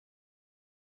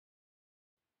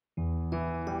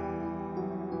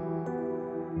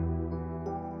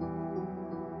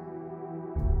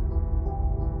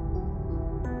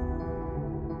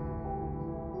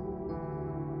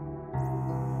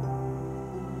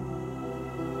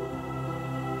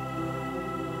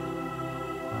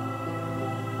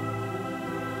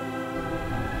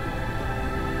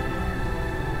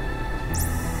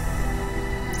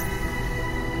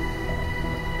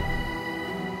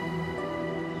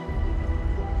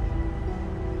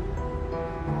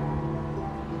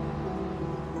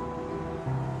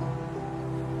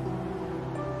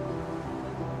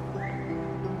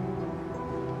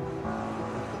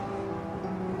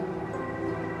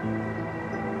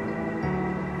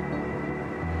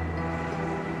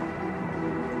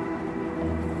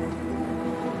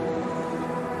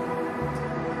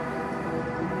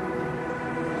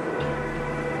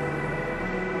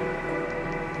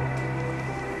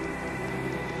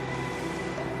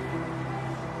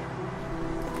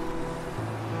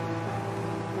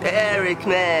Eric,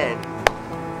 man.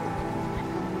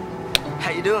 How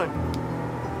you doing?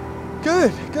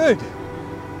 Good, good.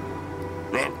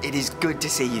 Man, it is good to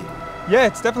see you. Yeah,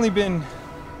 it's definitely been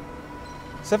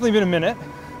a minute.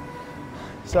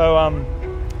 So,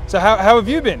 how have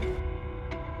you been?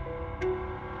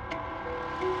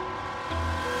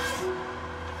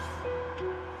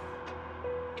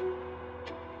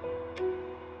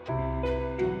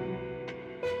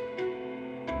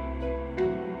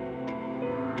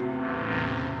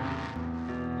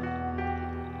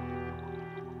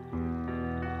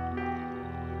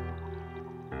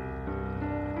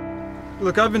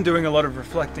 Look, I've been doing a lot of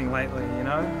reflecting lately, you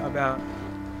know, about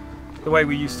the way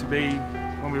we used to be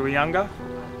when we were younger.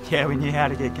 Yeah, we knew how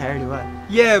to get carried away.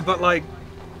 Yeah, but like,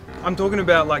 I'm talking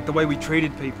about like the way we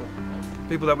treated people.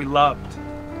 People that we loved.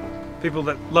 People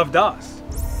that loved us.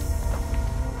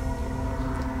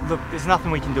 Look, there's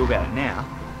nothing we can do about it now.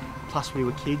 Plus we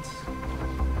were kids.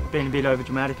 Being a bit over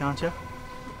dramatic, aren't you?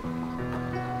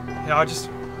 Yeah,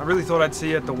 I really thought I'd see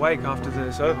you at the wake after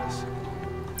the service.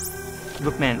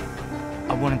 Look, man,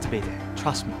 I wanted to be there,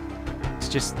 trust me. It's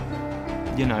just,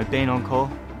 you know, being on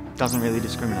call doesn't really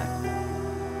discriminate.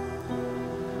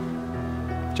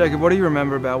 Jacob, what do you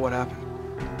remember about what happened?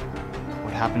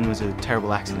 What happened was a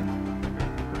terrible accident.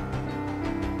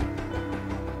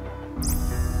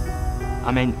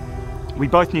 I mean, we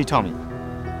both knew Tommy.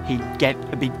 He'd get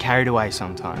a bit carried away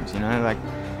sometimes, you know, like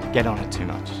get on it too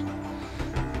much.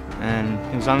 And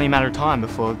it was only a matter of time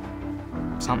before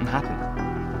something happened.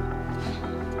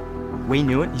 We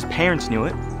knew it, his parents knew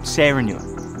it, Sarah knew it.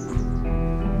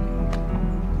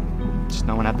 Just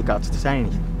no one had the guts to say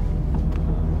anything.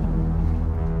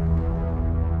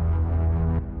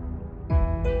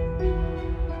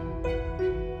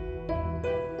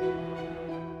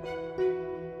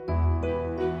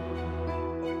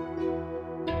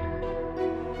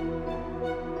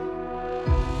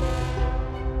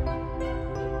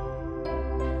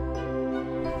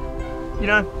 You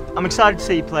know, I'm excited to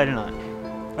see you play tonight.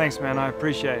 Thanks, man, I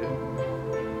appreciate it.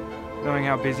 Knowing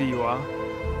how busy you are.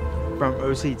 Front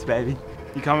row seats, baby.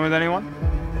 You coming with anyone?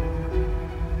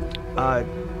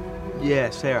 Yeah,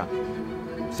 Sarah.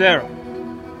 Sarah?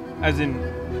 As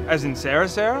in Sarah?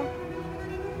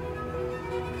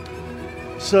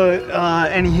 So,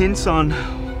 any hints on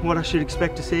what I should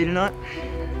expect to see tonight?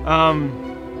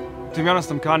 To be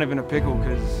honest, I'm kind of in a pickle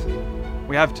because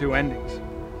we have two endings.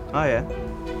 Oh yeah?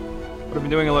 But I've been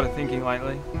doing a lot of thinking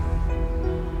lately.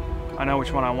 I know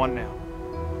which one I want now.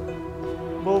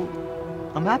 Well,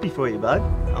 I'm happy for you, bud.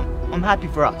 I'm happy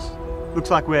for us.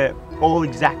 Looks like we're all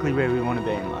exactly where we want to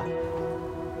be in life.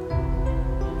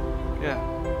 Yeah,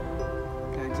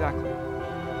 exactly.